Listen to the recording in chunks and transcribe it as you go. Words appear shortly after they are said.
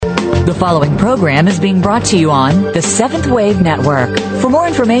The following program is being brought to you on the Seventh Wave Network. For more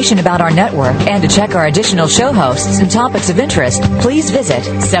information about our network and to check our additional show hosts and topics of interest, please visit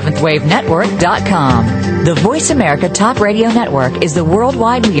seventhwavenetwork.com. The Voice America Talk Radio Network is the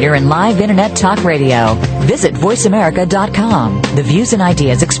worldwide leader in live Internet talk radio. Visit voiceamerica.com. The views and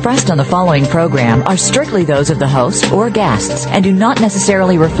ideas expressed on the following program are strictly those of the host or guests and do not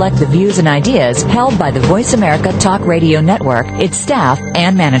necessarily reflect the views and ideas held by the Voice America Talk Radio Network, its staff,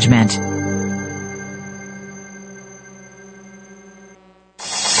 and management.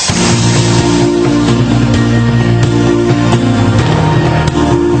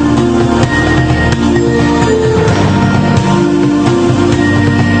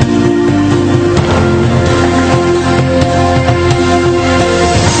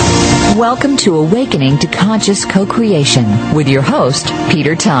 Welcome to Awakening to Conscious Co-Creation with your host,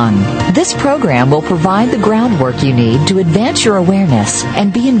 Peter Tongue. This program will provide the groundwork you need to advance your awareness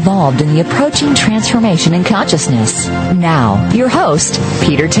and be involved in the approaching transformation in consciousness. Now, your host,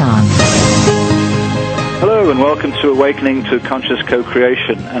 Peter Tongue. Hello and welcome to Awakening to Conscious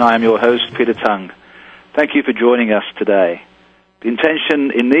Co-Creation, and I am your host, Peter Tongue. Thank you for joining us today. The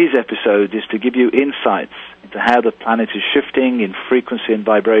intention in these episodes is to give you insights into how the planet is shifting in frequency and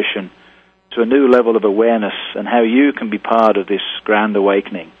vibration to a new level of awareness and how you can be part of this grand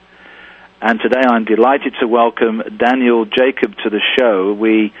awakening. And today I'm delighted to welcome Daniel Jacob to the show.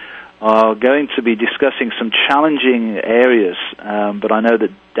 We are going to be discussing some challenging areas, but I know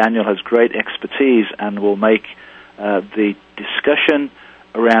that Daniel has great expertise and will make the discussion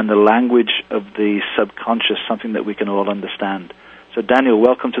around the language of the subconscious something that we can all understand. So Daniel,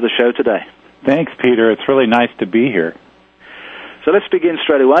 welcome to the show today. Thanks, Peter. It's really nice to be here. So let's begin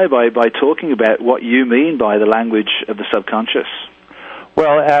straight away by talking about what you mean by the language of the subconscious.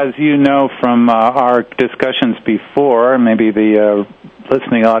 Well, as you know from our discussions before, maybe the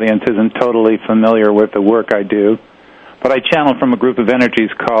listening audience isn't totally familiar with the work I do, but I channel from a group of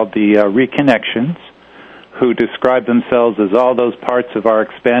energies called the Reconnections, who describe themselves as all those parts of our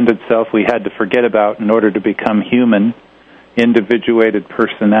expanded self we had to forget about in order to become human, individuated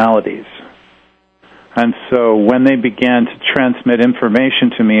personalities. And so when they began to transmit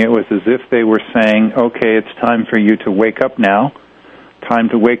information to me, it was as if they were saying, okay, it's time for you to wake up now, time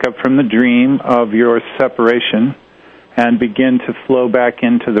to wake up from the dream of your separation and begin to flow back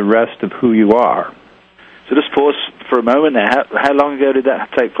into the rest of who you are. So just pause for a moment there. How long ago did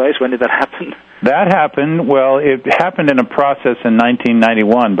that take place? When did that happen? That happened, well, it happened in a process in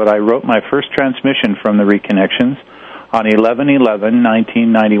 1991, but I wrote my first transmission from the Reconnections on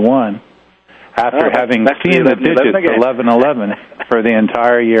 11/11/1991. After having seen the digits 11/11 for the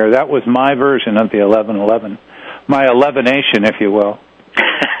entire year. That was my version of the 11/11, my 11ation, if you will.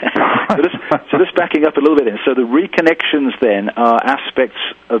 So just backing up a little bit. So the reconnections then are aspects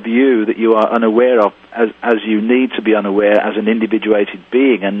of you that you are unaware of as you need to be unaware as an individuated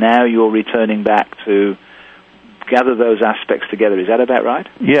being, and now you're returning back to gather those aspects together. Is that about right?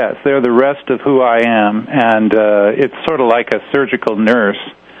 Yes, they're the rest of who I am, and it's sort of like a surgical nurse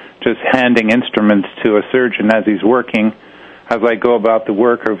just handing instruments to a surgeon as he's working, as I go about the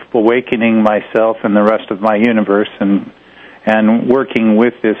work of awakening myself and the rest of my universe and working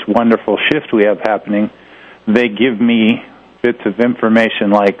with this wonderful shift we have happening. They give me bits of information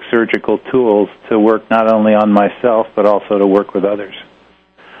like surgical tools to work not only on myself but also to work with others.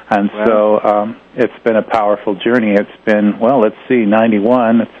 And so it's been a powerful journey. It's been,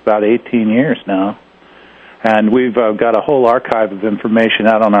 91. It's about 18 years now. And we've got a whole archive of information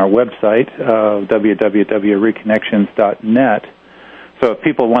out on our website, www.reconnections.net. So if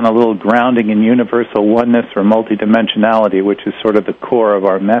people want a little grounding in universal oneness or multidimensionality, which is sort of the core of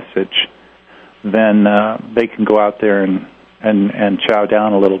our message, then they can go out there and chow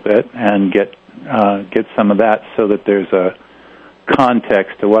down a little bit and get some of that so that there's a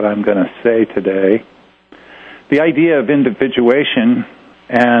context to what I'm going to say today. The idea of individuation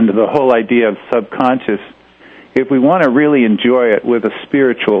and the whole idea of subconscious, if we want to really enjoy it with a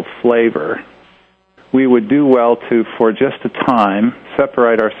spiritual flavor, we would do well to, for just a time,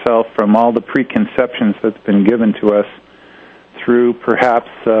 separate ourselves from all the preconceptions that's been given to us through perhaps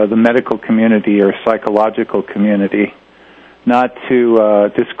the medical community or psychological community. Not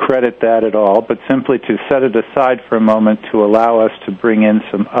to discredit that at all, but simply to set it aside for a moment to allow us to bring in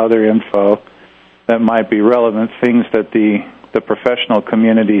some other info that might be relevant, things that the professional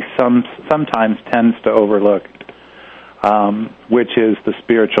community sometimes tends to overlook, which is the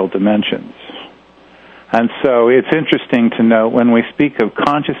spiritual dimensions. And so it's interesting to note when we speak of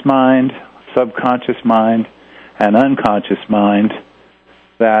conscious mind, subconscious mind, and unconscious mind,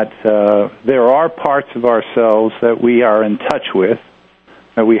 that there are parts of ourselves that we are in touch with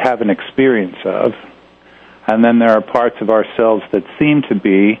that we have an experience of. And then there are parts of ourselves that seem to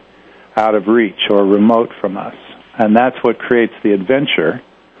be out of reach or remote from us. And that's what creates the adventure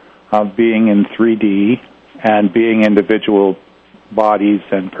of being in 3D and being individual bodies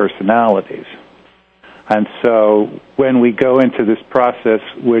and personalities. And so when we go into this process,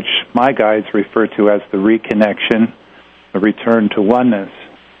 which my guides refer to as the reconnection, the return to oneness,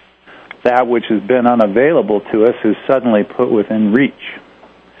 that which has been unavailable to us is suddenly put within reach.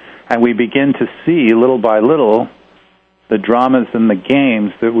 And we begin to see, little by little, the dramas and the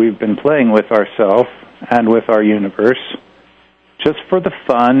games that we've been playing with ourselves and with our universe, just for the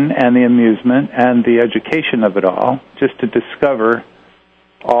fun and the amusement and the education of it all, just to discover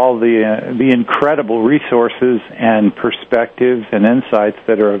all the incredible resources and perspectives and insights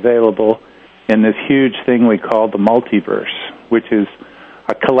that are available in this huge thing we call the multiverse, which is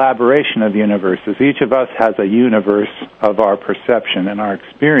a collaboration of universes. Each of us has a universe of our perception and our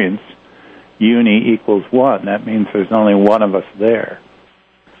experience. Uni equals one. That means there's only one of us there.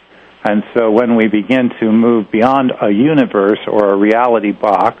 And so when we begin to move beyond a universe or a reality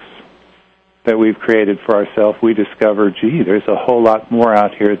box that we've created for ourselves, we discover, gee, there's a whole lot more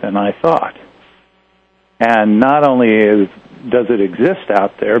out here than I thought. And not only does it exist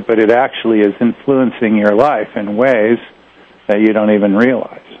out there, but it actually is influencing your life in ways that you don't even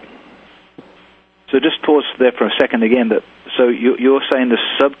realize. So just pause there for a second again. So you're saying the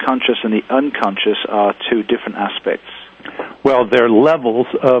subconscious and the unconscious are two different aspects. Well, they're levels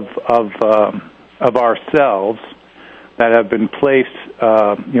of ourselves that have been placed,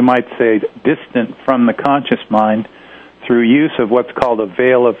 you might say, distant from the conscious mind through use of what's called a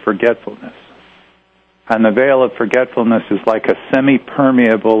veil of forgetfulness. And the veil of forgetfulness is like a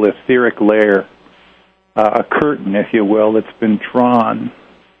semi-permeable etheric layer, a curtain, if you will, that's been drawn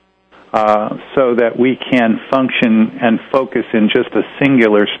so that we can function and focus in just a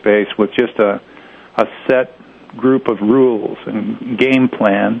singular space with just a set group of rules and game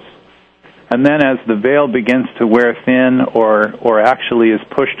plans. And then as the veil begins to wear thin or actually is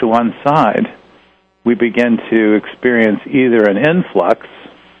pushed to one side, we begin to experience either an influx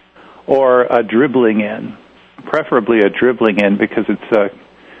or a dribbling in, preferably a dribbling in, because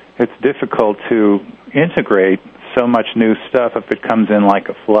it's difficult to integrate so much new stuff if it comes in like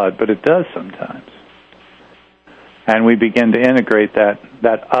a flood, but it does sometimes. And we begin to integrate that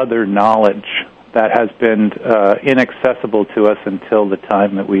other knowledge that has been inaccessible to us until the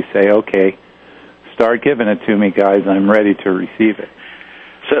time that we say, okay, start giving it to me, guys, I'm ready to receive it.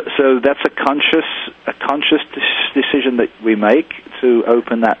 So that's a conscious decision that we make to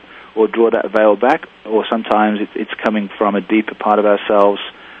open that or draw that veil back, or sometimes it's coming from a deeper part of ourselves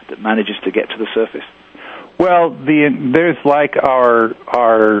that manages to get to the surface? Well, there's like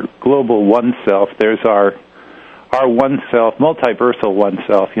our global one self. There's our one self, multiversal one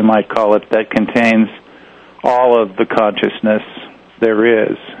self, you might call it, that contains all of the consciousness there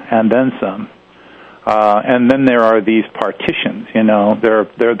is, and then some. And then there are these partitions,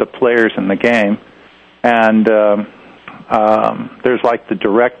 they're the players in the game. And there's like the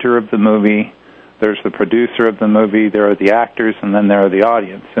director of the movie, there's the producer of the movie, there are the actors, and then there are the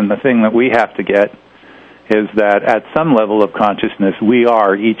audience. And the thing that we have to get is that at some level of consciousness, we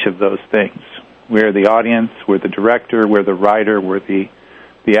are each of those things. We're the audience, we're the director, we're the writer, we're the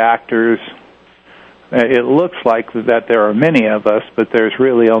actors. It looks like that there are many of us, but there's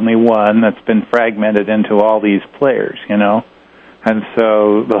really only one that's been fragmented into all these players, And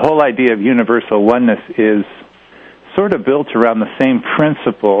so the whole idea of universal oneness is sort of built around the same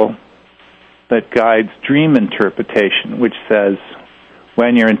principle that guides dream interpretation, which says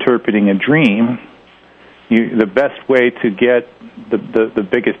when you're interpreting a dream, the best way to get the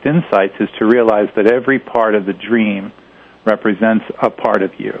biggest insights is to realize that every part of the dream represents a part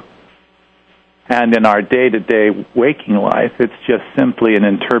of you. And in our day-to-day waking life, it's just simply an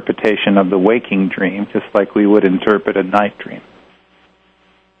interpretation of the waking dream, just like we would interpret a night dream.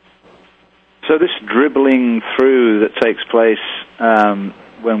 So this dribbling through that takes place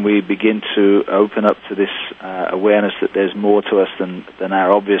when we begin to open up to this awareness that there's more to us than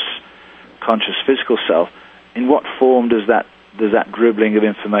our obvious conscious physical self, in what form does that dribbling of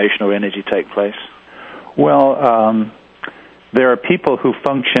information or energy take place? Well, there are people who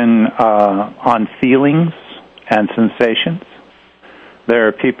function on feelings and sensations. There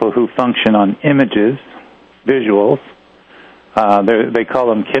are people who function on images, visuals. They call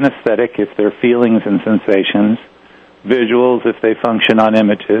them kinesthetic if they're feelings and sensations, visuals if they function on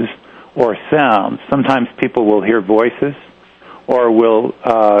images, or sounds. Sometimes people will hear voices or will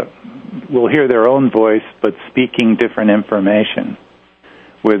hear their own voice but speaking different information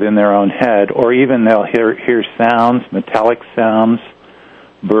within their own head, or even they'll hear sounds, metallic sounds,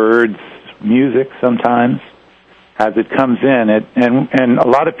 birds, music sometimes. As it comes in, and a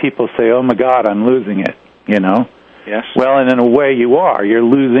lot of people say, "Oh my God, I'm losing it," you know. Yes. Well, and in a way you are. You're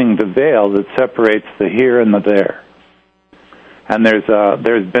losing the veil that separates the here and the there. And there's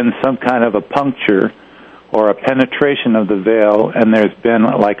been some kind of a puncture or a penetration of the veil, and there's been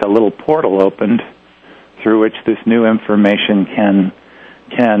like a little portal opened through which this new information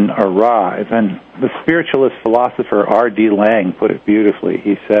can arrive. And the spiritualist philosopher R.D. Laing put it beautifully.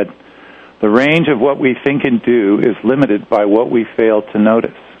 He said, "The range of what we think and do is limited by what we fail to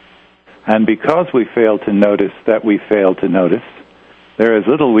notice. And because we fail to notice that we fail to notice, there is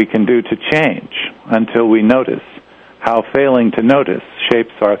little we can do to change until we notice how failing to notice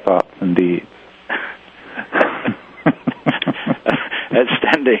shapes our thoughts and deeds."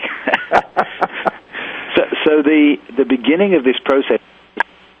 Outstanding. So the beginning of this process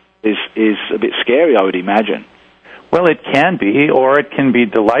is a bit scary, I would imagine. Well, it can be, or it can be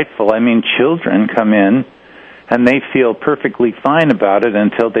delightful. I mean, children come in, and they feel perfectly fine about it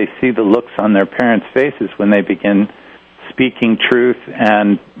until they see the looks on their parents' faces when they begin speaking truth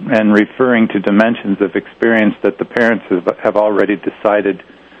and referring to dimensions of experience that the parents have already decided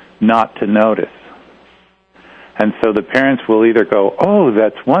not to notice. And so the parents will either go, "Oh,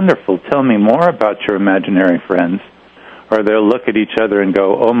 that's wonderful, tell me more about your imaginary friends," or they'll look at each other and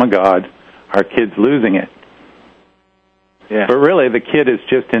go, "Oh my God, our kid's losing it." Yeah. But really, the kid is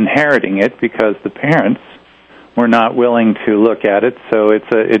just inheriting it because the parents were not willing to look at it, so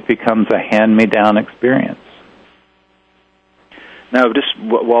it becomes a hand-me-down experience. Now, just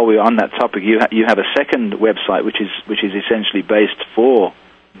while we're on that topic, you have a second website which is essentially based for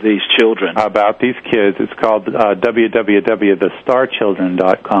these children. About these kids. It's called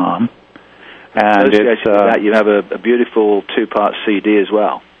www.thestarchildren.com. And it's that you have a beautiful 2-part CD as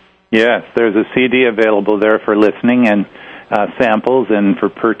well. Yes, there's a CD available there for listening and samples and for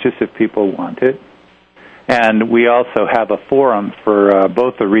purchase if people want it. And we also have a forum for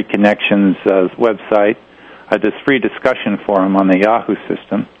both the Reconnections website, a free discussion forum on the Yahoo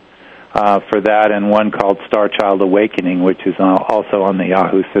system for that, and one called Star Child Awakening, which is also on the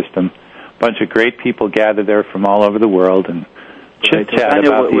Yahoo system. A bunch of great people gather there from all over the world and chit-chat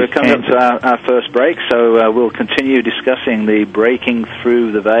about these We're coming up to our first break, so we'll continue discussing the breaking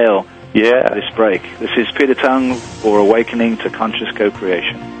through the veil. Yeah. This break. This is Peter Tung for Awakening to Conscious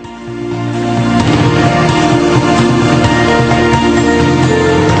Co-Creation.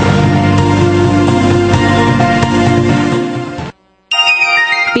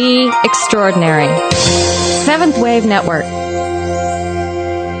 Be extraordinary. Seventh Wave Network.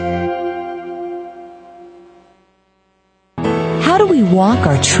 How do we walk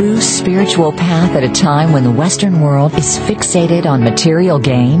our true spiritual path at a time when the Western world is fixated on material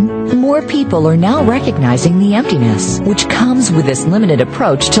gain? More people are now recognizing the emptiness which comes with this limited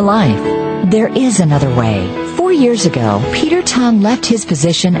approach to life. There is another way. 4 years ago, Peter Tung left his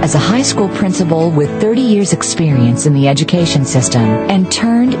position as a high school principal with 30 years' experience in the education system and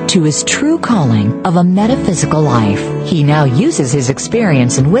turned to his true calling of a metaphysical life. He now uses his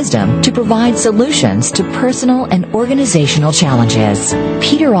experience and wisdom to provide solutions to personal and organizational challenges.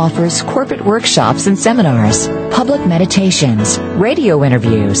 Peter offers corporate workshops and seminars, public meditations, radio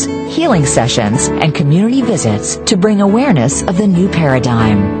interviews, healing sessions, and community visits to bring awareness of the new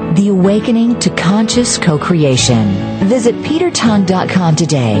paradigm, the awakening to conscious co-creation. Visit petertung.com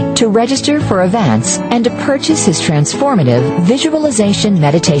today to register for events and to purchase his transformative visualization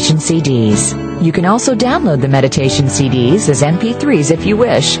meditation CDs. You can also download the meditation CDs as MP3s if you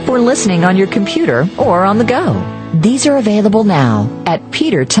wish for listening on your computer or on the go. These are available now at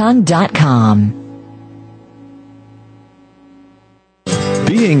petertung.com.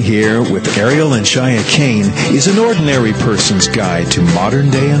 Being Here with Ariel and Shia Kane is an ordinary person's guide to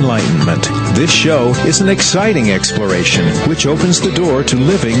modern-day enlightenment. This show is an exciting exploration which opens the door to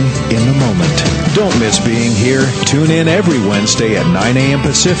living in the moment. Don't miss Being Here. Tune in every Wednesday at 9 a.m.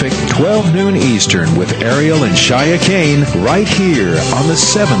 Pacific, 12 noon Eastern with Ariel and Shia Kane right here on the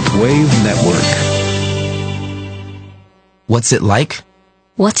Seventh Wave Network. What's it like?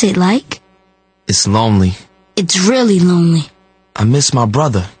 What's it like? It's lonely. It's really lonely. I miss my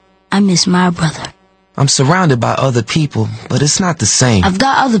brother. I miss my brother. I'm surrounded by other people, but it's not the same. I've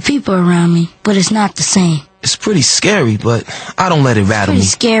got other people around me, but it's not the same. It's pretty scary, but I don't let it rattle me.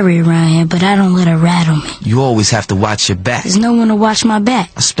 It's pretty scary around here, but I don't let it rattle me. You always have to watch your back. There's no one to watch my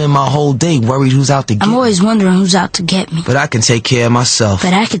back. I spend my whole day worried who's out to get me. I'm always wondering who's out to get me. But I can take care of myself.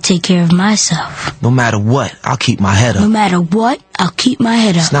 But I can take care of myself. No matter what, I'll keep my head up. No matter what, I'll keep my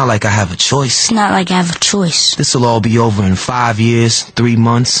head up. It's not like I have a choice. It's not like I have a choice. This'll all be over in 5 years, 3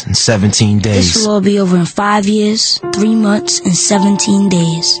 months, and 17 days. This will all be over in 5 years, 3 months, and 17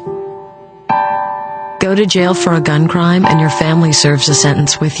 days. Go to jail for a gun crime and your family serves a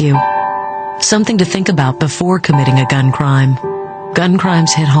sentence with you. Something to think about before committing a gun crime. Gun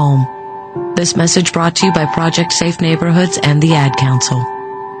crimes hit home. This message brought to you by Project Safe Neighborhoods and the Ad Council.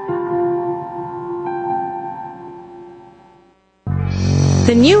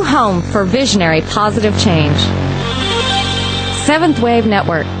 The new home for visionary positive change. Seventh Wave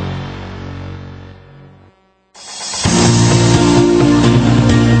Network.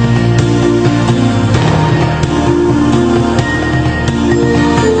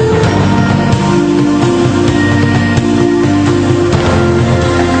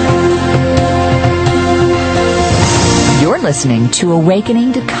 Listening to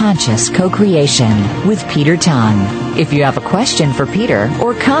Awakening to Conscious Co-Creation with Peter Tongue. If you have a question for Peter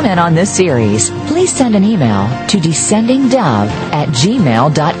or comment on this series, please send an email to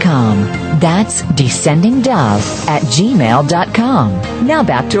descendingdove@gmail.com. That's descendingdove@gmail.com. Now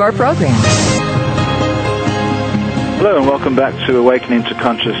back to our program. Hello and welcome back to Awakening to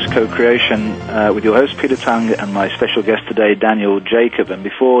Conscious Co-Creation with your host Peter Tongue and my special guest today, Daniel Jacob. And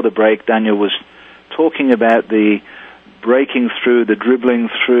before the break, Daniel was talking about the breaking through, the dribbling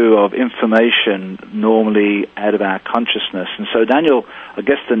through of information normally out of our consciousness. And so, Daniel, I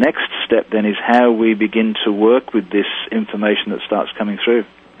guess the next step then is how we begin to work with this information that starts coming through.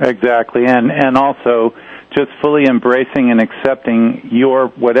 Exactly, and also just fully embracing and accepting your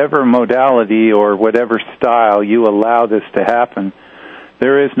whatever modality or whatever style you allow this to happen.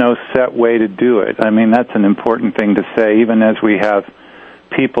 There is no set way to do it. I mean, that's an important thing to say, even as we have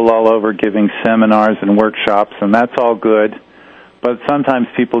people all over giving seminars and workshops, and that's all good. But sometimes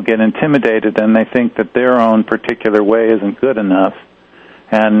people get intimidated and they think that their own particular way isn't good enough.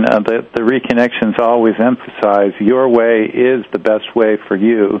 And the reconnections always emphasize your way is the best way for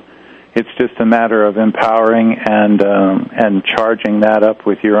you. It's just a matter of empowering and charging that up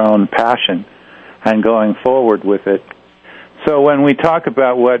with your own passion and going forward with it. So when we talk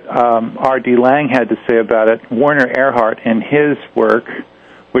about what R.D. Laing had to say about it, Werner Erhard in his work,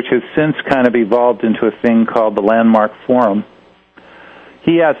 which has since kind of evolved into a thing called the Landmark Forum,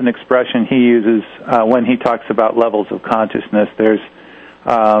 he has an expression he uses when he talks about levels of consciousness. There's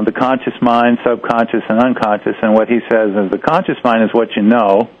the conscious mind, subconscious, and unconscious, and what he says is the conscious mind is what you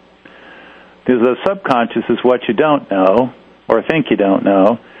know, the subconscious is what you don't know, or think you don't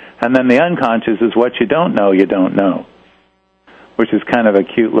know, and then the unconscious is what you don't know, which is kind of a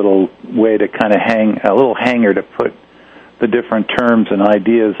cute little way to kind of a little hanger to put the different terms and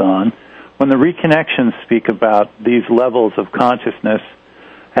ideas on. When the reconnections speak about these levels of consciousness,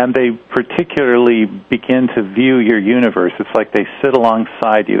 and they particularly begin to view your universe, it's like they sit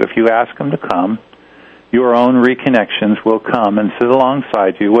alongside you. If you ask them to come, your own reconnections will come and sit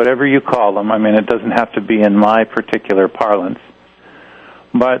alongside you, whatever you call them. I mean, it doesn't have to be in my particular parlance.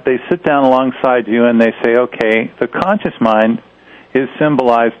 But they sit down alongside you and they say, okay, the conscious mind is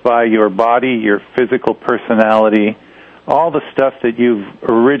symbolized by your body, your physical personality, all the stuff that you've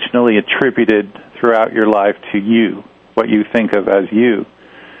originally attributed throughout your life to you, what you think of as you.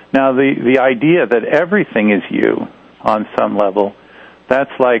 Now, the idea that everything is you on some level,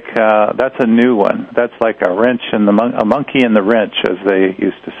 that's a new one. That's like a wrench in a monkey in the wrench, as they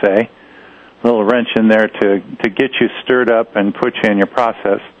used to say. A little wrench in there to get you stirred up and put you in your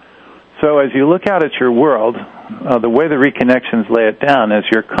process. So as you look out at your world, the way the reconnections lay it down is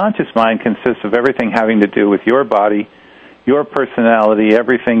your conscious mind consists of everything having to do with your body, your personality,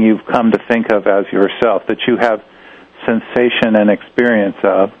 everything you've come to think of as yourself, that you have sensation and experience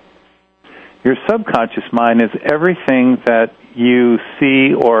of. Your subconscious mind is everything that you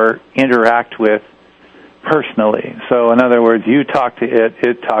see or interact with personally. So in other words, you talk to it,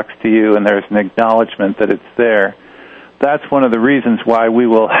 it talks to you, and there's an acknowledgement that it's there. That's one of the reasons why we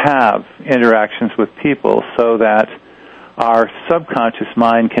will have interactions with people, so that our subconscious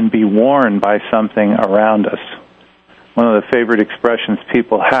mind can be warned by something around us. One of the favorite expressions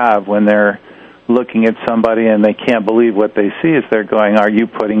people have when they're looking at somebody and they can't believe what they see is they're going, "Are you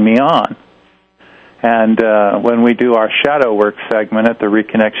putting me on?" And when we do our shadow work segment at the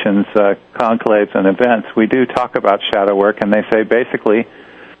Reconnections conclaves and events, we do talk about shadow work, and they say basically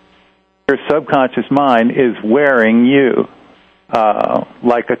your subconscious mind is wearing you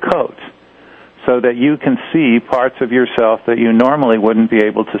like a coat. so that you can see parts of yourself that you normally wouldn't be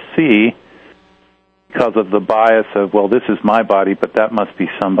able to see because of the bias of, well, this is my body, but that must be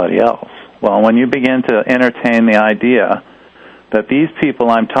somebody else. Well, when you begin to entertain the idea that these people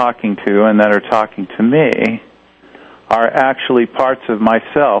I'm talking to and that are talking to me are actually parts of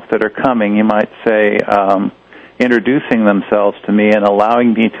myself that are coming, you might say, introducing themselves to me and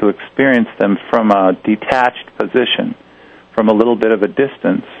allowing me to experience them from a detached position, from a little bit of a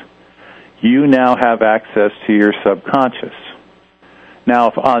distance, you now have access to your subconscious. Now,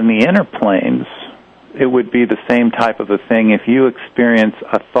 if on the inner planes, it would be the same type of a thing if you experience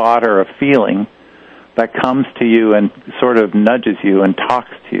a thought or a feeling that comes to you and sort of nudges you and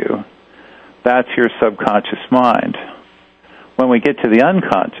talks to you. That's your subconscious mind. When we get to the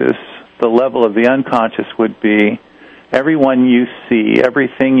unconscious, the level of the unconscious would be everyone you see,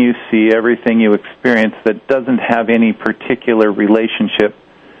 everything you experience that doesn't have any particular relationship,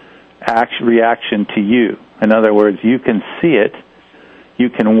 reaction to you. In other words, you can see it, you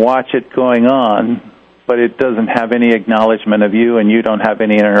can watch it going on, but it doesn't have any acknowledgement of you, and you don't have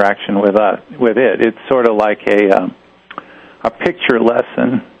any interaction with it. It's sort of like a picture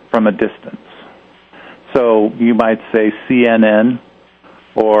lesson from a distance. So you might say CNN,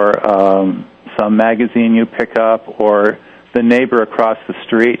 or some magazine you pick up, or the neighbor across the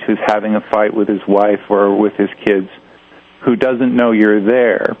street who's having a fight with his wife or with his kids, who doesn't know you're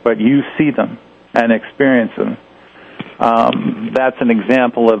there, but you see them and experience them. That's an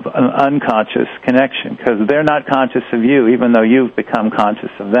example of an unconscious connection, because they're not conscious of you, even though you've become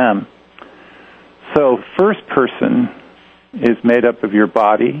conscious of them. So first person is made up of your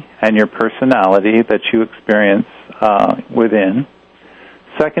body and your personality that you experience within.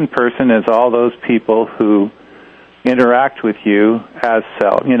 Second person is all those people who interact with you as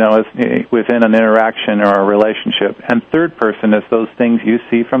self, as within an interaction or a relationship. And third person is those things you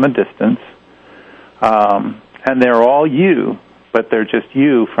see from a distance. And they're all you, but they're just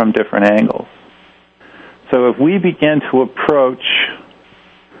you from different angles. So if we begin to approach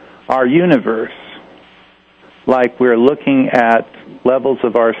our universe like we're looking at levels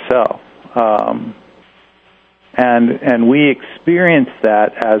of ourself, and we experience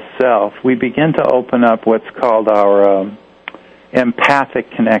that as self, we begin to open up what's called our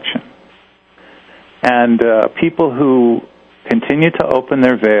empathic connection. And people who continue to open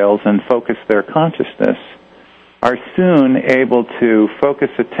their veils and focus their consciousness are soon able to focus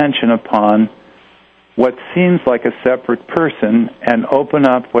attention upon what seems like a separate person and open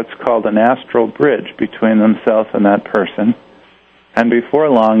up what's called an astral bridge between themselves and that person. And before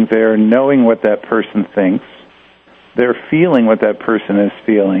long, they're knowing what that person thinks. They're feeling what that person is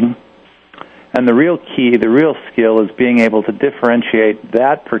feeling. And the real key, the real skill, is being able to differentiate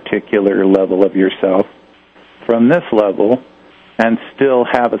that particular level of yourself from this level and still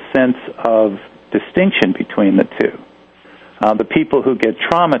have a sense of distinction between the two. The people who get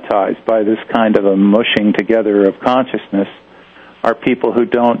traumatized by this kind of a mushing together of consciousness are people who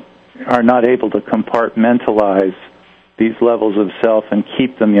are not able to compartmentalize these levels of self and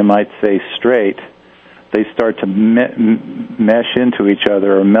keep them, you might say, straight. They start to mesh into each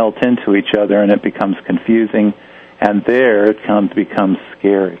other or melt into each other, and it becomes confusing, and there it becomes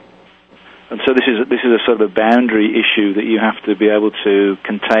scary. And so this is a sort of a boundary issue that you have to be able to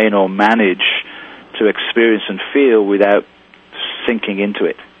contain or manage to experience and feel without sinking into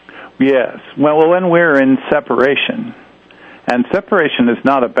it. Yes. Well, when we're in separation, and separation is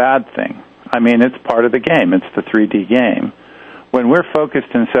not a bad thing. I mean, it's part of the game. It's the 3D game. When we're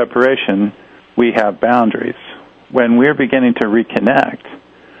focused in separation, we have boundaries. When we're beginning to reconnect,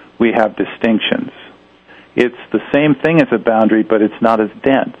 we have distinctions. It's the same thing as a boundary, but it's not as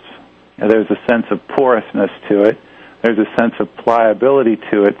dense. There's a sense of porousness to it. There's a sense of pliability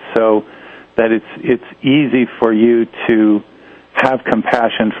to it, so that it's easy for you to have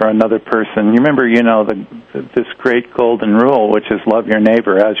compassion for another person. You remember, this great golden rule, which is love your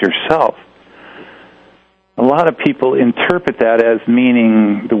neighbor as yourself. A lot of people interpret that as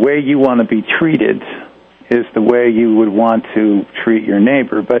meaning the way you want to be treated is the way you would want to treat your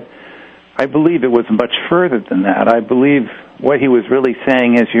neighbor. But I believe it was much further than that. I believe what he was really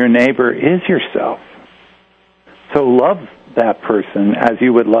saying is your neighbor is yourself. So love that person as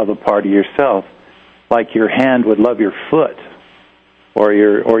you would love a part of yourself, like your hand would love your foot or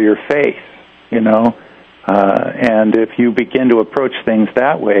your face, and if you begin to approach things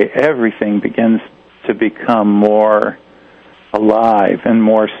that way, everything begins to become more alive and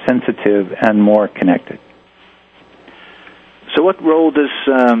more sensitive and more connected. So what role does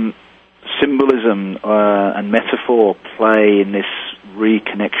symbolism and metaphor play in this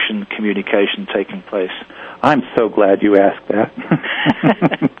reconnection communication taking place? I'm so glad you asked that.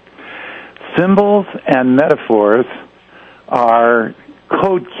 symbols and metaphors are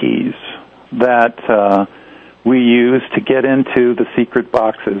code keys that we use to get into the secret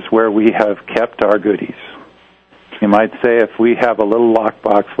boxes where we have kept our goodies. You might say if we have a little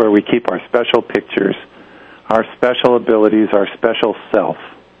lockbox where we keep our special pictures, our special abilities, our special self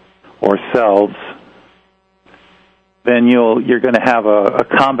or selves, then you're going to have a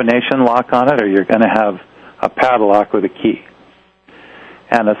combination lock on it, or you're going to have a padlock with a key.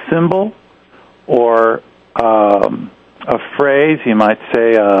 And a symbol or a phrase, you might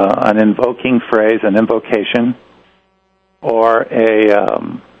say an invoking phrase, an invocation, or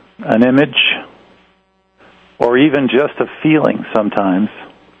an image, or even just a feeling sometimes,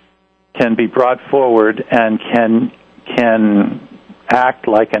 can be brought forward and can act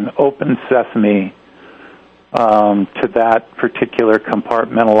like an open sesame to that particular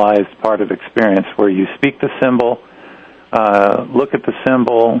compartmentalized part of experience where you speak the symbol, look at the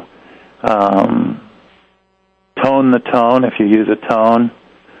symbol, tone the tone if you use a tone.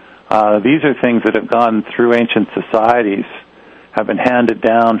 These are things that have gone through ancient societies, have been handed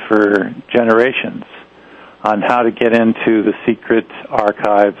down for generations on how to get into the secret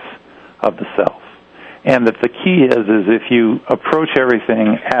archives of the self. And that the key is if you approach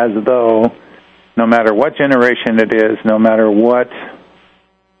everything as though no matter what generation it is, no matter what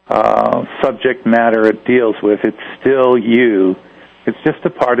subject matter it deals with, it's still you. It's just a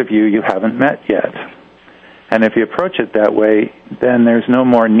part of you you haven't met yet. And if you approach it that way, then there's no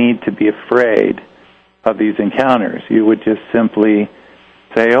more need to be afraid of these encounters. You would just simply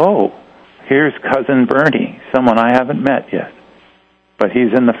say, oh, here's Cousin Bernie, someone I haven't met yet, but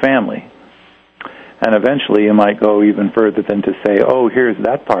he's in the family. And eventually you might go even further than to say, oh, here's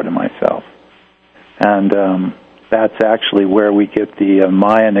that part of myself. And that's actually where we get the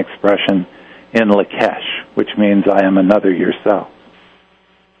Mayan expression in Lakesh, which means I am another yourself.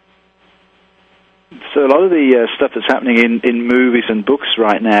 So a lot of the stuff that's happening in movies and books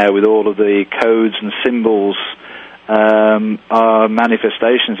right now with all of the codes and symbols are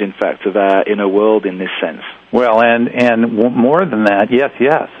manifestations, in fact, of our inner world in this sense. Well, and more than that,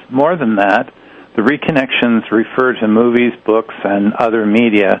 yes, more than that, the reconnections refer to movies, books, and other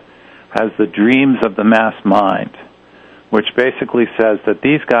media as the dreams of the mass mind, which basically says that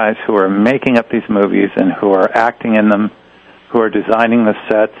these guys who are making up these movies and who are acting in them, who are designing the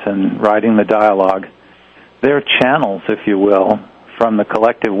sets and writing the dialogue, they're channels, if you will, from the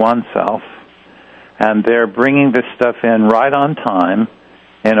collective oneself, and they're bringing this stuff in right on time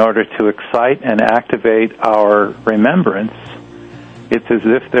in order to excite and activate our remembrance. It's as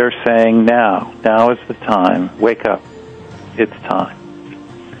if they're saying, now is the time, wake up, it's time.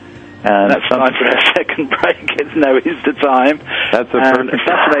 And that's time for our second break. Now is the time. That's a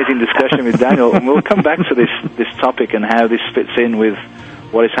fascinating discussion with Daniel, and we'll come back to this topic and how this fits in with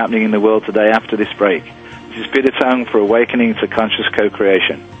what is happening in the world today after this break. This is Peter Tung for Awakening to Conscious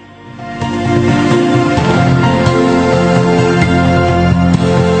Co-Creation.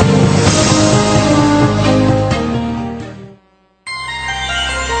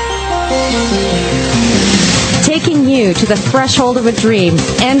 Taking you to the threshold of a dream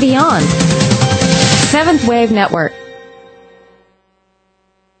and beyond. Seventh Wave Network.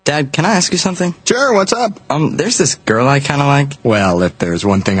 Dad, can I ask you something? Sure, what's up? There's this girl I kind of like. Well, if there's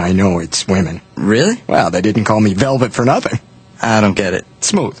one thing I know, it's women. Really? Well, they didn't call me Velvet for nothing. I don't get it.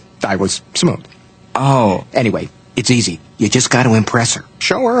 Smooth. I was smooth. Oh. Anyway, it's easy. You just got to impress her.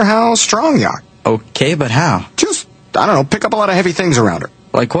 Show her how strong you are. Okay, but how? Just, I don't know, pick up a lot of heavy things around her.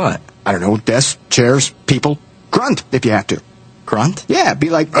 Like what? I don't know, desks, chairs, people. Grunt, if you have to. Grunt? Yeah, be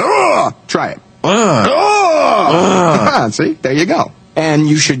like, ugh! Try it. Ugh! Ugh! See? There you go. And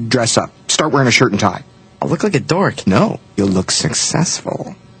you should dress up. Start wearing a shirt and tie. I'll look like a dork. No, you'll look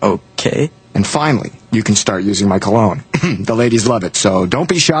successful. Okay. And finally, you can start using my cologne. The ladies love it, so don't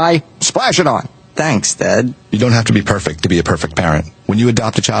be shy. Splash it on. Thanks, Dad. You don't have to be perfect to be a perfect parent. When you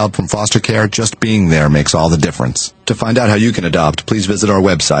adopt a child from foster care, just being there makes all the difference. To find out how you can adopt, please visit our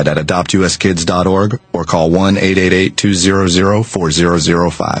website at adoptuskids.org or call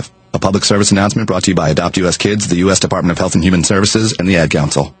 1-888-200-4005. A public service announcement brought to you by Adopt U.S. Kids, the U.S. Department of Health and Human Services, and the Ad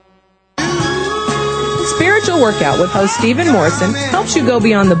Council. Spiritual Workout with host Stephen Morrison helps you go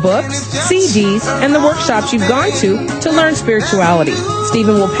beyond the books, CDs, and the workshops you've gone to learn spirituality.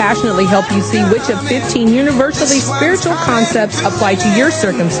 Stephen will passionately help you see which of 15 universally spiritual concepts apply to your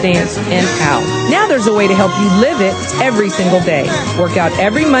circumstance and how. Now there's a way to help you live it every single day. Work out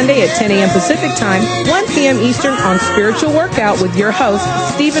every Monday at 10 a.m. Pacific Time, 1 p.m. Eastern on Spiritual Workout with your host,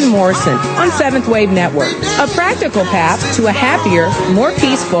 Stephen Morrison, on Seventh Wave Network. A practical path to a happier, more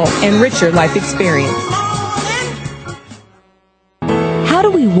peaceful, and richer life experience. How How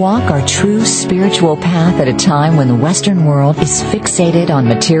do we walk our true spiritual path at a time when the Western world is fixated on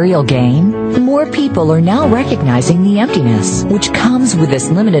material gain? More people are now recognizing the emptiness which comes with this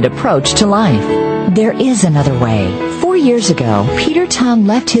limited approach to life. There is another way. 4 years ago, Peter Tung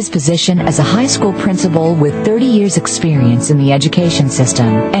left his position as a high school principal with 30 years' experience in the education system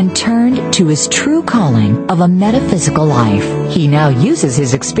and turned to his true calling of a metaphysical life. He now uses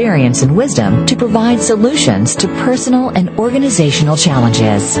his experience and wisdom to provide solutions to personal and organizational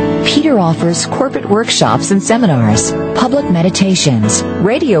challenges. Peter offers corporate workshops and seminars, public meditations,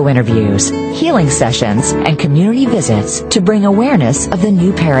 radio interviews, healing sessions, and community visits to bring awareness of the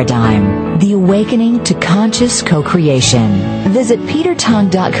new paradigm, the awakening to conscious co-creation. Visit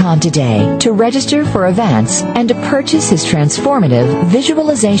petertung.com today to register for events and to purchase his transformative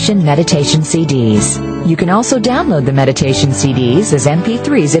visualization meditation CDs. You can also download the meditation CDs as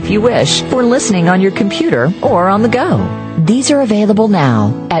MP3s if you wish for listening on your computer or on the go. These are available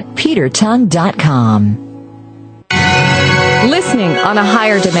now at petertung.com. Listening on a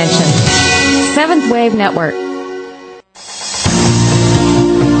higher dimension. Seventh Wave Network.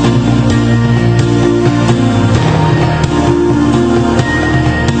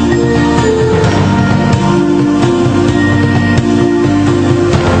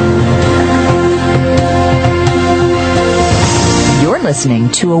 Listening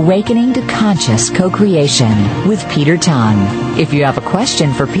to Awakening to Conscious Co-Creation with Peter Tung. If you have a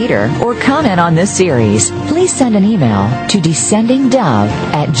question for Peter or comment on this series, please send an email to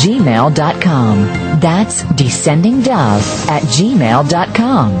descendingdove@gmail.com. That's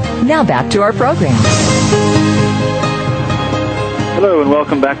descendingdove@gmail.com. Now back to our program. Hello and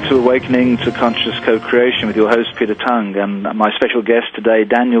welcome back to Awakening to Conscious Co-Creation with your host Peter Tung. And my special guest today,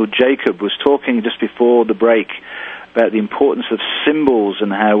 Daniel Jacob, was talking just before the break about the importance of symbols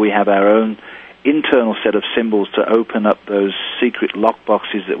and how we have our own internal set of symbols to open up those secret lock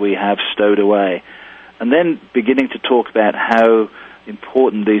boxes that we have stowed away. And then beginning to talk about how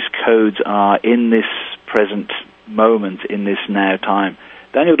important these codes are in this present moment, in this now time.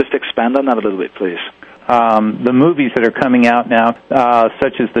 Daniel, just expand on that a little bit, please. The movies that are coming out now,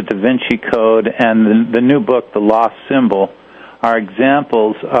 such as the Da Vinci Code and the new book, The Lost Symbol, are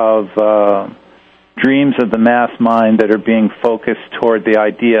examples of dreams of the mass mind that are being focused toward the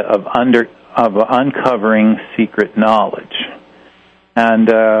idea of uncovering secret knowledge. And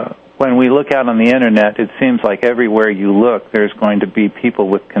when we look out on the Internet, it seems like everywhere you look, there's going to be people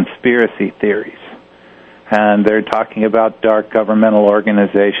with conspiracy theories. And they're talking about dark governmental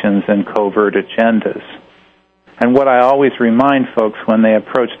organizations and covert agendas. And what I always remind folks when they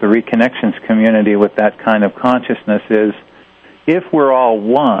approach the Reconnections community with that kind of consciousness is, if we're all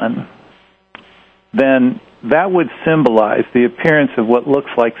one, then that would symbolize the appearance of what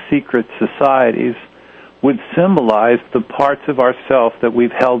looks like secret societies, would symbolize the parts of ourself that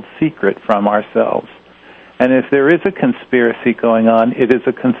we've held secret from ourselves. And if there is a conspiracy going on, it is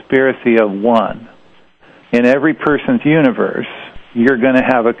a conspiracy of one. In every person's universe, you're going to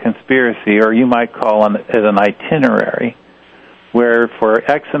have a conspiracy, or you might call it an itinerary, where for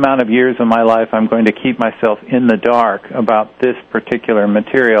X amount of years of my life I'm going to keep myself in the dark about this particular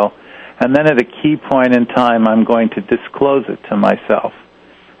material, and then at a key point in time, I'm going to disclose it to myself.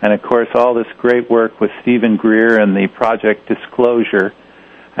 And, of course, all this great work with Stephen Greer and the Project Disclosure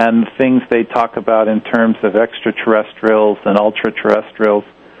and the things they talk about in terms of extraterrestrials and ultra-terrestrials,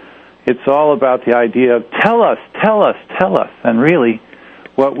 it's all about the idea of tell us, tell us, tell us. And really,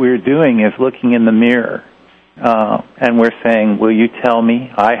 what we're doing is looking in the mirror, and we're saying, will you tell me?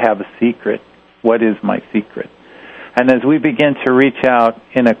 I have a secret. What is my secret? And as we begin to reach out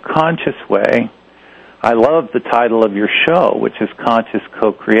in a conscious way, I love the title of your show, which is Conscious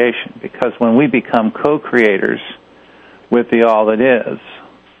Co-Creation, because when we become co-creators with the all that is,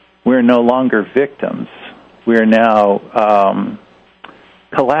 we're no longer victims. We're now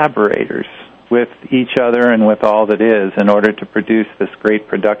collaborators with each other and with all that is in order to produce this great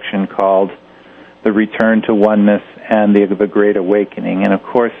production called The Return to Oneness and the Great Awakening. And, of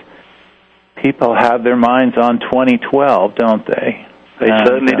course, people have their minds on 2012, don't they? They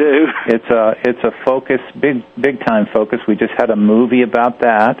certainly do. It's a focus, big time focus. We just had a movie about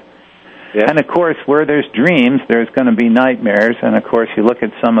that. Yeah. And of course, where there's dreams, there's going to be nightmares. And of course, you look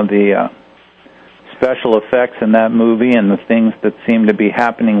at some of the special effects in that movie and the things that seem to be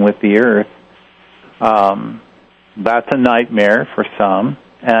happening with the Earth. That's a nightmare for some.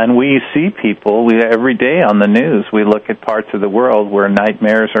 And we see people every day on the news. We look at parts of the world where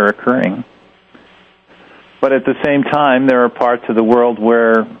nightmares are occurring. But at the same time, there are parts of the world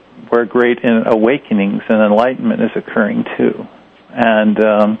where great awakenings and enlightenment is occurring too. And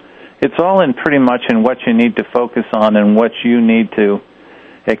it's all in pretty much in what you need to focus on and what you need to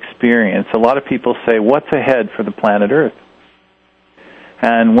experience. A lot of people say, what's ahead for the planet Earth?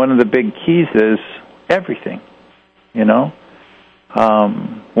 And one of the big keys is everything, you know.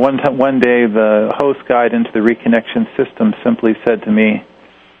 One day the host guide into the reconnection system simply said to me,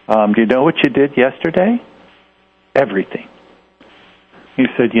 do you know what you did yesterday? Everything. He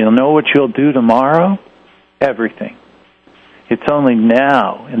said, you know what you'll do tomorrow? Everything. It's only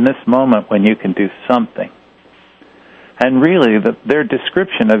now, in this moment, when you can do something. And really, their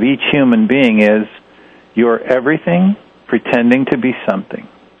description of each human being is, you're everything pretending to be something.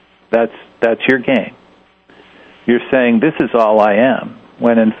 That's your game. You're saying, this is all I am,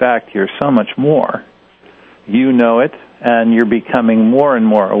 when in fact you're so much more. You know it, and you're becoming more and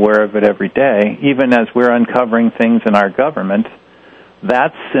more aware of it every day. Even as we're uncovering things in our government,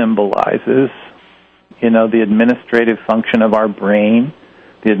 that symbolizes, you know, the administrative function of our brain,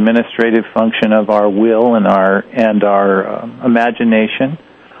 the administrative function of our will and our imagination,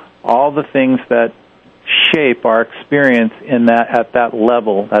 all the things that shape our experience at that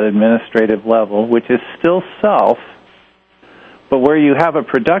level, that administrative level, which is still self. But where you have a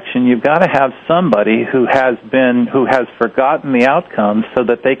production, you've got to have somebody who has forgotten the outcomes so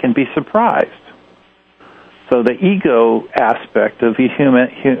that they can be surprised. So the ego aspect of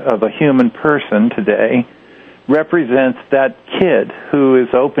a human person today represents that kid who is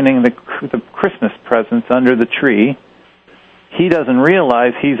opening the Christmas presents under the tree. He doesn't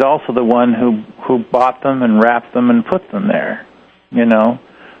realize he's also the one who bought them and wrapped them and put them there, you know.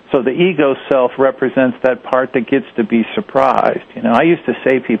 So the ego self represents that part that gets to be surprised. You know, I used to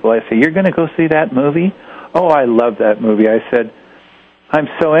say to people, I say, you're going to go see that movie? Oh, I love that movie. I said, I'm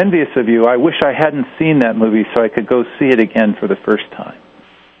so envious of you. I wish I hadn't seen that movie so I could go see it again for the first time.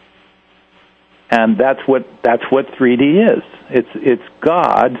 And that's what 3D is. It's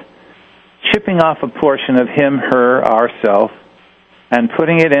God chipping off a portion of him, her, ourself, and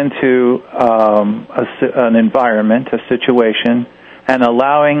putting it into an environment, a situation, and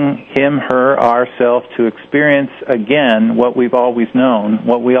allowing him, her, ourself to experience again what we've always known,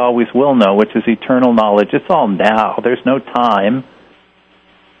 what we always will know, which is eternal knowledge. It's all now. There's no time.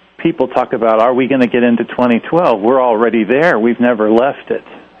 People talk about, are we going to get into 2012? We're already there. We've never left it,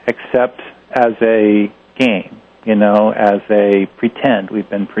 except as a game, you know, as a pretend. We've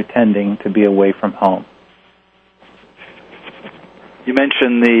been pretending to be away from home. You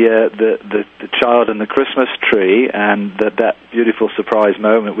mentioned the child and the Christmas tree, and that beautiful surprise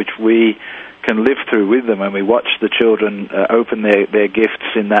moment which we can live through with them when we watch the children open their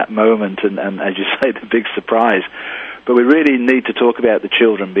gifts in that moment, and as you say, the big surprise. But we really need to talk about the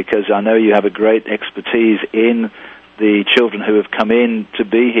children, because I know you have a great expertise in the children who have come in to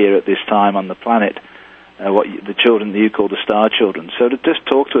be here at this time on the planet, the children that you call the star children. So to just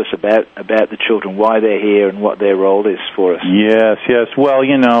talk to us about the children, why they're here and what their role is for us. Yes. Well,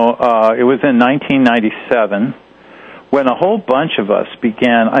 you know, it was in 1997 when a whole bunch of us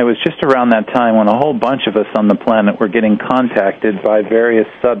began. I was just around that time when a whole bunch of us on the planet were getting contacted by various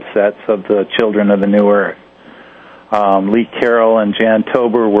subsets of the children of the New Earth. Lee Carroll and Jan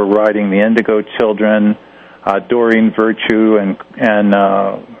Tober were writing the Indigo Children. Doreen Virtue and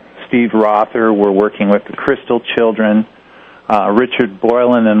Steve Rother were working with the Crystal Children. Richard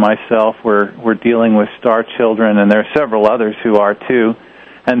Boylan and myself were dealing with Star Children, and there are several others who are too.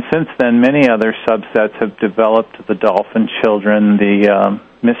 And since then, many other subsets have developed: the Dolphin Children, the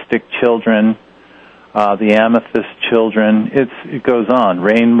Mystic Children, the Amethyst Children. It goes on.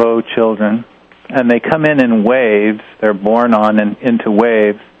 Rainbow Children, and they come in waves. They're born into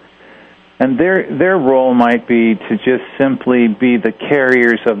waves. And their role might be to just simply be the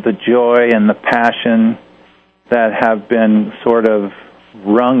carriers of the joy and the passion that have been sort of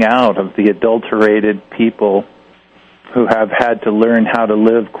wrung out of the adulterated people who have had to learn how to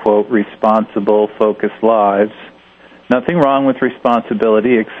live, quote, responsible, focused lives. Nothing wrong with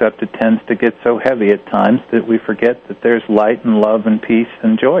responsibility, except it tends to get so heavy at times that we forget that there's light and love and peace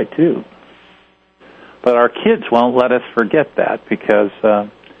and joy, too. But our kids won't let us forget that, because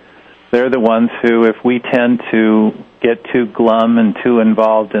they're the ones who, if we tend to get too glum and too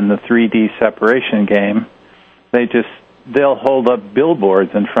involved in the 3D separation game, they'll hold up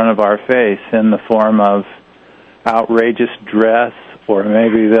billboards in front of our face in the form of outrageous dress, or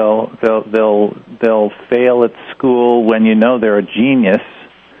maybe they'll fail at school when you know they're a genius.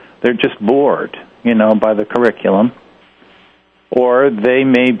 They're just bored, you know, by the curriculum. Or they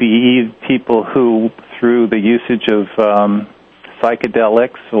may be people who, through the usage of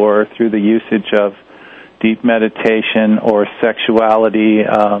psychedelics or through the usage of deep meditation or sexuality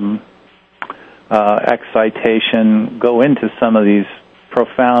excitation, go into some of these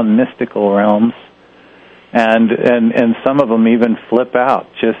profound mystical realms And some of them even flip out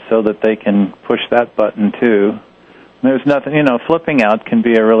just so that they can push that button too. There's nothing, flipping out can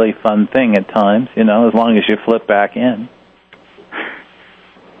be a really fun thing at times, as long as you flip back in.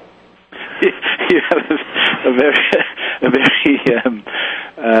 You have a very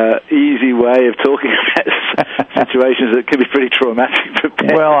easy way of talking about situations that can be pretty traumatic for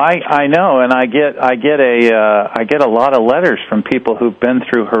parents. Well, I know, and I get a lot of letters from people who've been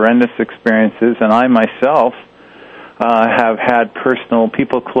through horrendous experiences, and I myself have had personal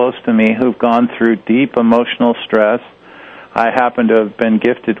people close to me who've gone through deep emotional stress. I happen to have been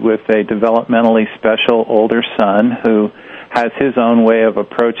gifted with a developmentally special older son who has his own way of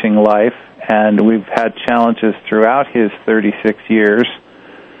approaching life, and we've had challenges throughout his 36 years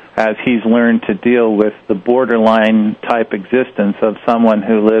as he's learned to deal with the borderline type existence of someone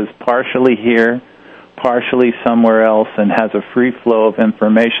who lives partially here, partially somewhere else, and has a free flow of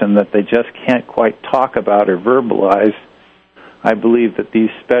information that they just can't quite talk about or verbalize. I believe that these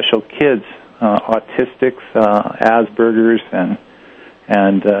special kids, autistics, Asperger's,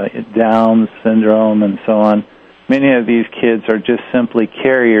 and Down syndrome, and so on, many of these kids are just simply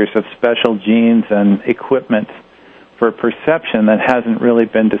carriers of special genes and equipment for perception that hasn't really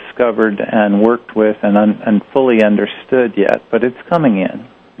been discovered and worked with and fully understood yet, but it's coming in,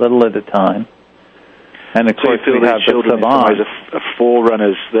 little at a time. And of course, we have the savants. Are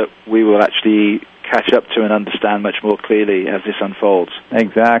forerunners that we will actually catch up to and understand much more clearly as this unfolds.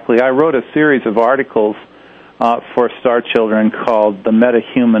 Exactly. I wrote a series of articles for Star Children called The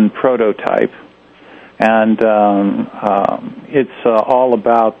Metahuman Prototype, and it's all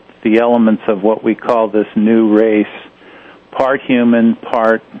about the elements of what we call this new race, part human,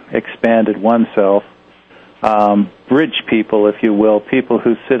 part expanded oneself, bridge people, if you will, people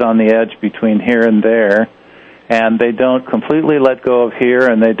who sit on the edge between here and there, and they don't completely let go of here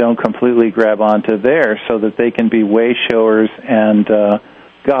and they don't completely grab onto there, so that they can be way showers and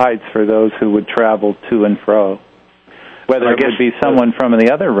guides for those who would travel to and fro, whether it would be someone from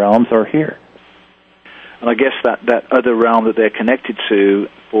the other realms or here. And I guess that other realm that they're connected to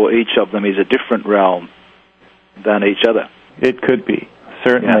for each of them is a different realm than each other. It could be,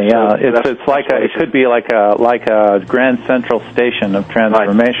 certainly. Yeah, it's like it could be like a Grand Central Station of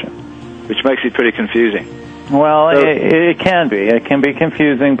transformation, right, which makes it pretty confusing. Well, it can be. It can be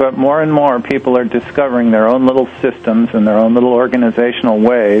confusing, but more and more people are discovering their own little systems and their own little organizational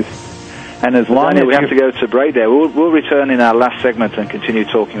ways. And as long as we have to go to break there, we'll return in our last segment and continue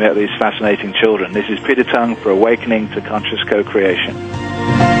talking about these fascinating children. This is Peter Tung for Awakening to Conscious Co-Creation.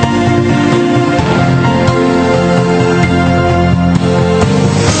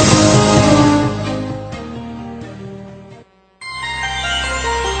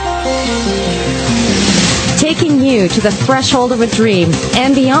 Taking you to the threshold of a dream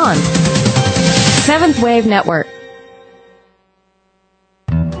and beyond. Seventh Wave Network.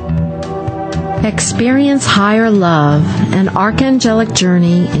 Experience higher love, an archangelic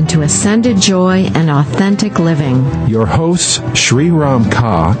journey into ascended joy and authentic living. Your hosts, Sri Ram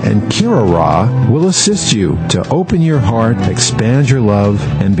Ka and Kira Ra, will assist you to open your heart, expand your love,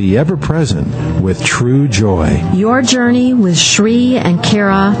 and be ever present with true joy. Your journey with Sri and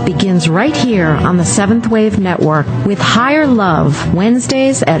Kira begins right here on the Seventh Wave Network with Higher Love,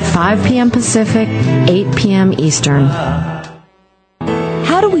 Wednesdays at 5 p.m. Pacific, 8 p.m. Eastern.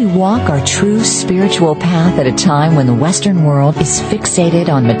 How do we walk our true spiritual path at a time when the Western world is fixated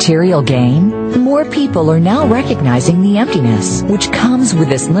on material gain? More people are now recognizing the emptiness which comes with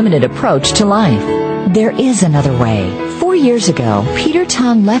this limited approach to life. There is another way. 4 years ago, Peter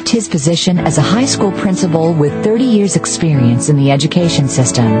Tung left his position as a high school principal with 30 years' experience in the education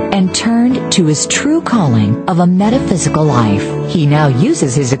system and turned to his true calling of a metaphysical life. He now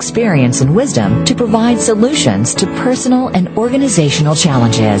uses his experience and wisdom to provide solutions to personal and organizational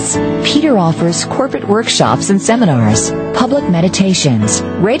challenges. Peter offers corporate workshops and seminars, public meditations,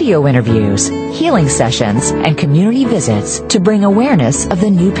 radio interviews, healing sessions, and community visits to bring awareness of the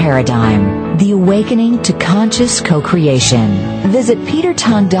new paradigm, the awakening to conscious co-creation. Visit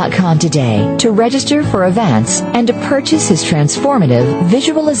petertung.com today to register for events and to purchase his transformative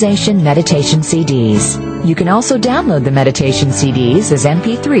visualization meditation CDs. You can also download the meditation CDs as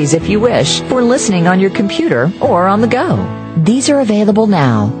MP3s if you wish for listening on your computer or on the go. These are available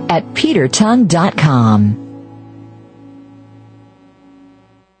now at petertung.com.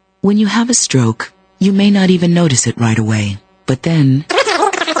 When you have a stroke, you may not even notice it right away. But then,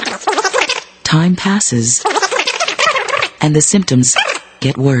 time passes, and the symptoms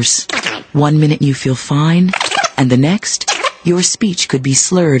get worse. 1 minute you feel fine, and the next, your speech could be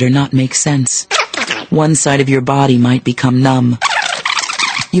slurred or not make sense. One side of your body might become numb.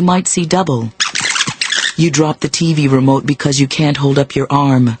 You might see double. You drop the TV remote because you can't hold up your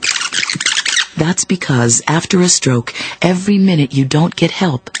arm. That's because after a stroke, every minute you don't get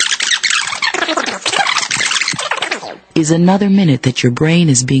help is another minute that your brain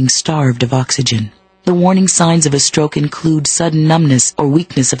is being starved of oxygen. The warning signs of a stroke include sudden numbness or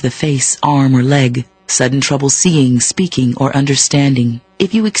weakness of the face, arm, or leg, sudden trouble seeing, speaking, or understanding.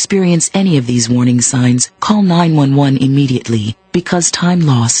 If you experience any of these warning signs, call 911 immediately, because time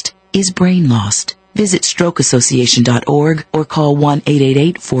lost is brain lost. Visit strokeassociation.org or call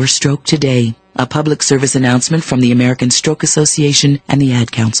 1-888-4-STROKE today. A public service announcement from the American Stroke Association and the Ad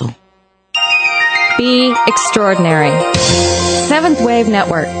Council. Be extraordinary. Seventh Wave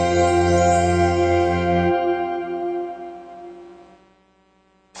Network.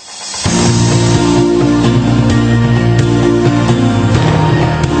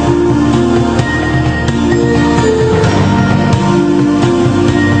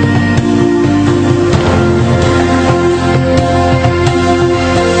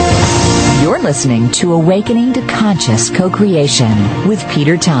 Listening to Awakening to Conscious Co-Creation with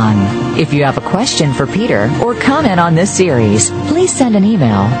Peter Tongue. If you have a question for Peter or comment on this series, please send an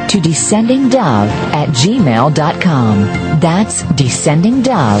email to descendingdove@gmail.com. That's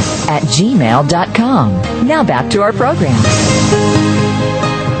descendingdove@gmail.com. Now back to our program.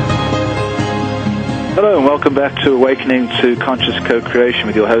 Hello and welcome back to Awakening to Conscious Co-Creation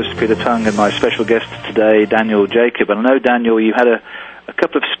with your host Peter Tongue and my special guest today, Daniel Jacob. And I know, Daniel, you had a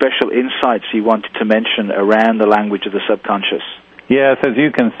couple of special insights you wanted to mention around the language of the subconscious. Yes, as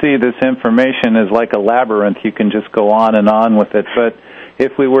you can see, this information is like a labyrinth. You can just go on and on with it. But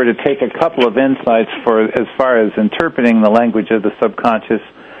if we were to take a couple of insights for as far as interpreting the language of the subconscious,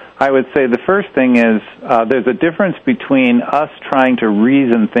 I would say the first thing is there's a difference between us trying to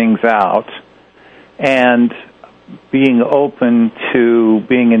reason things out and being open to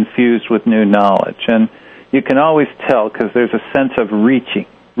being infused with new knowledge. And you can always tell because there's a sense of reaching.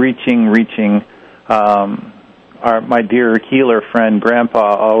 My dear healer friend,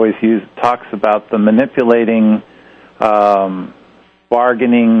 Grandpa, always talks about the manipulating,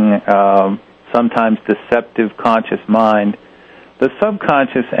 bargaining, sometimes deceptive conscious mind. The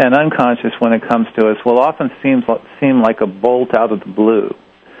subconscious and unconscious, when it comes to us, will often seem like a bolt out of the blue.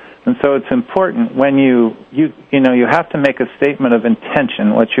 And so it's important when you have to make a statement of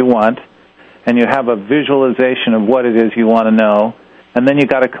intention, what you want, and you have a visualization of what it is you want to know, and then you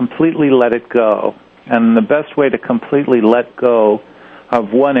got to completely let it go. And the best way to completely let go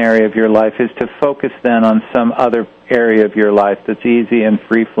of one area of your life is to focus then on some other area of your life that's easy and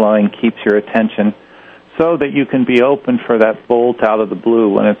free-flowing, keeps your attention, so that you can be open for that bolt out of the blue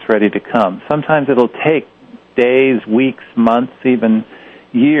when it's ready to come. Sometimes it'll take days, weeks, months, even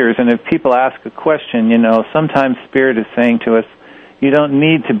years. And if people ask a question, sometimes Spirit is saying to us, you don't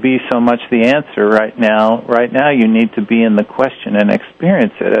need to be so much the answer right now. Right now you need to be in the question and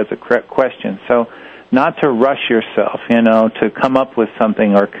experience it as a correct question. So not to rush yourself, to come up with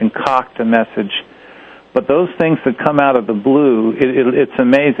something or concoct a message. But those things that come out of the blue, it's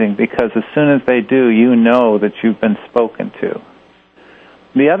amazing because as soon as they do, you know that you've been spoken to.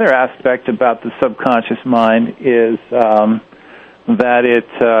 The other aspect about the subconscious mind is that it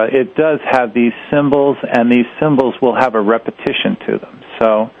does have these symbols, and these symbols will have a repetition to them.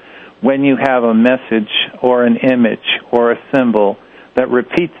 So when you have a message or an image or a symbol that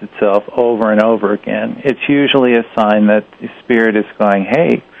repeats itself over and over again, it's usually a sign that the Spirit is going,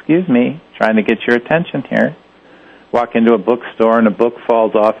 hey, excuse me, trying to get your attention here. Walk into a bookstore and a book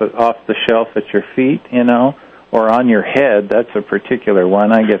falls off the shelf at your feet, or on your head. That's a particular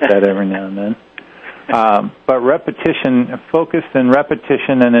one. I get that every now and then. But repetition, focus and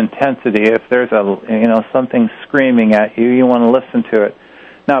repetition and intensity. If there's something screaming at you, you want to listen to it.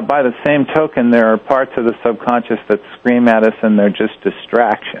 Now, by the same token, there are parts of the subconscious that scream at us, and they're just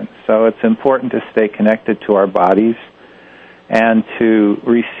distractions. So it's important to stay connected to our bodies and to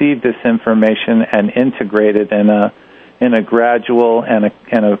receive this information and integrate it in a gradual and a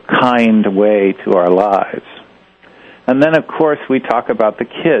kind way to our lives. And then, of course, we talk about the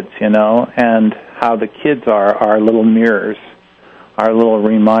kids, and how the kids are our little mirrors, our little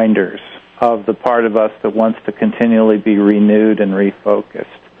reminders of the part of us that wants to continually be renewed and refocused.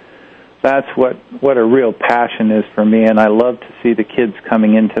 That's what a real passion is for me, and I love to see the kids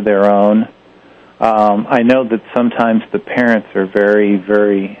coming into their own. I know that sometimes the parents are very,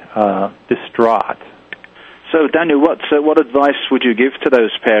 very distraught. So, Daniel, what advice would you give to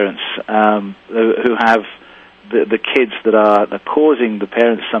those parents who have the kids that are causing the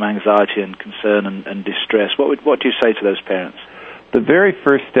parents some anxiety and concern and distress? What do you say to those parents? The very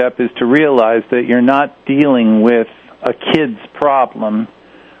first step is to realize that you're not dealing with a kid's problem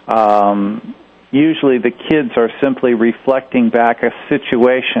usually the kids are simply reflecting back a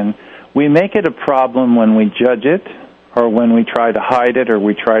situation. We make it a problem when we judge it, or when we try to hide it, or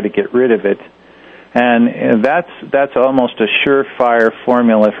we try to get rid of it. And that's almost a surefire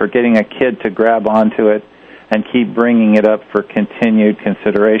formula for getting a kid to grab onto it and keep bringing it up for continued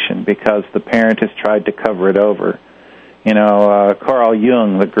consideration, because the parent has tried to cover it over. You know, Carl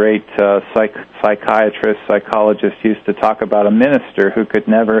Jung, the great psychiatrist, psychologist, used to talk about a minister who could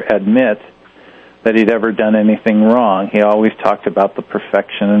never admit that he'd ever done anything wrong. He always talked about the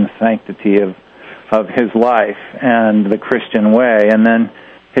perfection and sanctity of his life and the Christian way. And then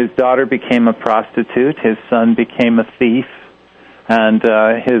his daughter became a prostitute, his son became a thief, and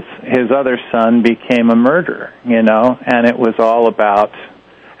his other son became a murderer, you know, and it was all about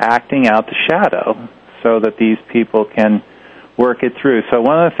acting out the shadow so that these people can work it through. So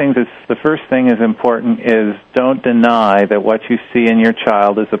one of the things the first thing is important is don't deny that what you see in your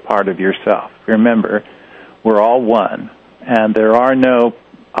child is a part of yourself. Remember, we're all one, and there are no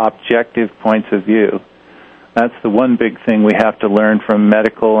objective points of view. That's the one big thing we have to learn from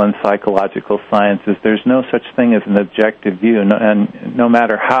medical and psychological sciences. There's no such thing as an objective view, and no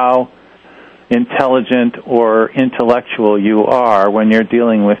matter how intelligent or intellectual you are, when you're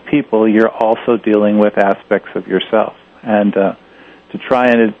dealing with people, you're also dealing with aspects of yourself. And to try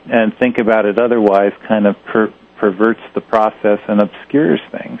and think about it otherwise kind of perverts the process and obscures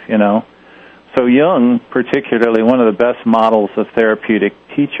things, you know. So Jung, particularly one of the best models of therapeutic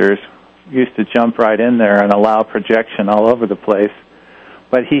teachers, used to jump right in there and allow projection all over the place.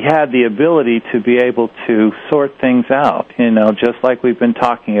 But he had the ability to be able to sort things out, you know, just like we've been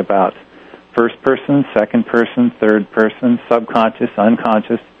talking about. First person, second person, third person, subconscious,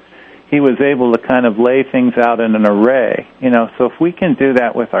 unconscious. He was able to kind of lay things out in an array, you know. So if we can do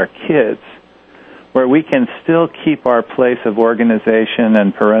that with our kids, where we can still keep our place of organization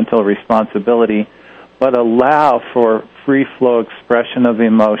and parental responsibility, but allow for free flow expression of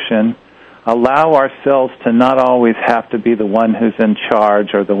emotion, allow ourselves to not always have to be the one who's in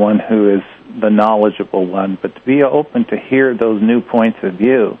charge or the one who is the knowledgeable one, but to be open to hear those new points of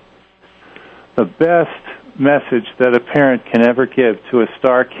view. The best message that a parent can ever give to a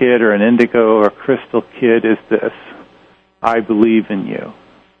star kid or an indigo or crystal kid is this: I believe in you.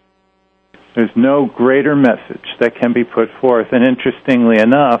 There's no greater message that can be put forth. And interestingly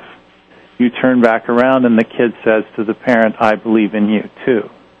enough, you turn back around and the kid says to the parent, I believe in you too.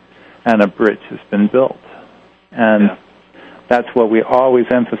 And a bridge has been built. And that's what we always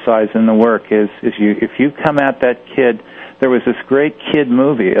emphasize in the work is if you come at that kid. There was this great kid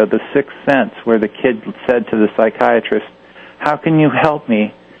movie, The Sixth Sense, where the kid said to the psychiatrist, how can you help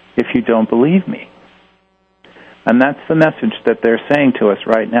me if you don't believe me? And that's the message that they're saying to us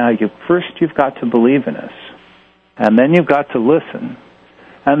right now. First you've got to believe in us, and then you've got to listen,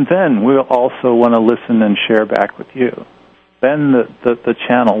 and then we'll also want to listen and share back with you. Then the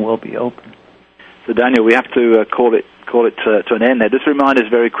channel will be open. So Daniel, we have to call it to an end there. Just remind us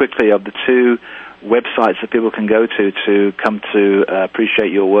very quickly of the two websites that people can go to come to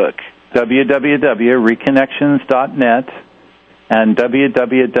appreciate your work. www.reconnections.net and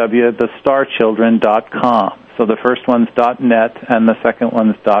www.thestarchildren.com. So the first one's .net and the second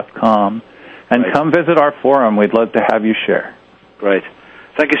one's .com. And come visit our forum. We'd love to have you share. Great.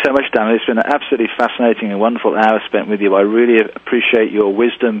 Thank you so much, Dan. It's been an absolutely fascinating and wonderful hour spent with you. I really appreciate your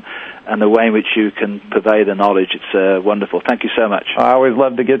wisdom and the way in which you can purvey the knowledge. It's wonderful. Thank you so much. I always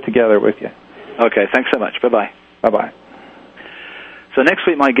love to get together with you. Okay, thanks so much. Bye-bye. Bye-bye. So next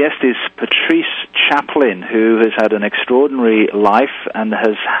week my guest is Patrice Chaplin, who has had an extraordinary life and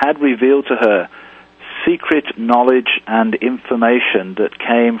has had revealed to her secret knowledge and information that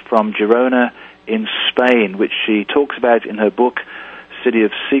came from Girona in Spain, which she talks about in her book, City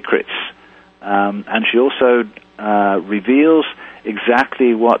of Secrets. And she also reveals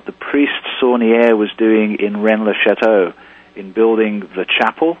exactly what the priest Saunier was doing in Rennes-le-Château in building the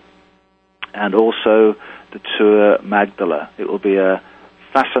chapel and also the Tour Magdala. It will be a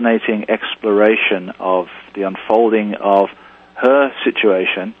fascinating exploration of the unfolding of her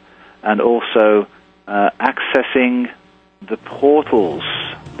situation and also accessing the portals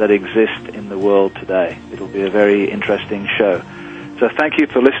that exist in the world today. It'll be a very interesting show. So thank you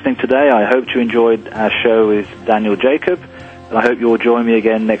for listening today. I hope you enjoyed our show with Daniel Jacob, and I hope you'll join me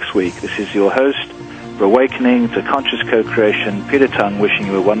again next week. This is your host for Awakening to Conscious Co-Creation, Peter Tung, wishing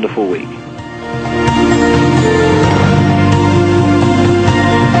you a wonderful week.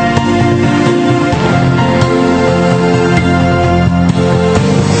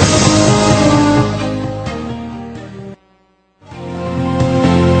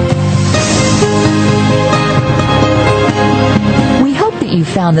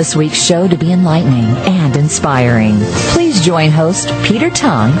 found this week's show to be enlightening and inspiring. Please join host Peter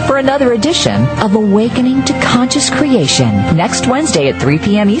Tongue for another edition of Awakening to Conscious Creation next Wednesday at 3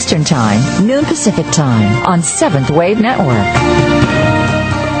 p.m. Eastern Time, noon Pacific Time on Seventh Wave Network.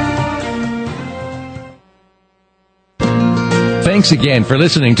 Thanks again for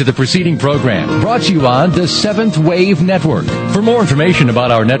listening to the preceding program, brought to you on the Seventh Wave Network. For more information about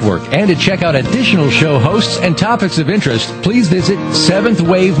our network and to check out additional show hosts and topics of interest, please visit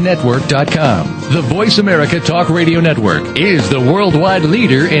seventhwavenetwork.com. The Voice America Talk Radio Network is the worldwide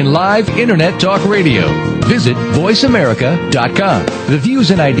leader in live Internet talk radio. Visit voiceamerica.com. The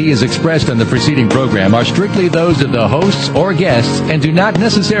views and ideas expressed on the preceding program are strictly those of the hosts or guests and do not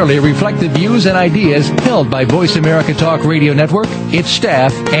necessarily reflect the views and ideas held by Voice America Talk Radio Network, its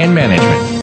staff, and management.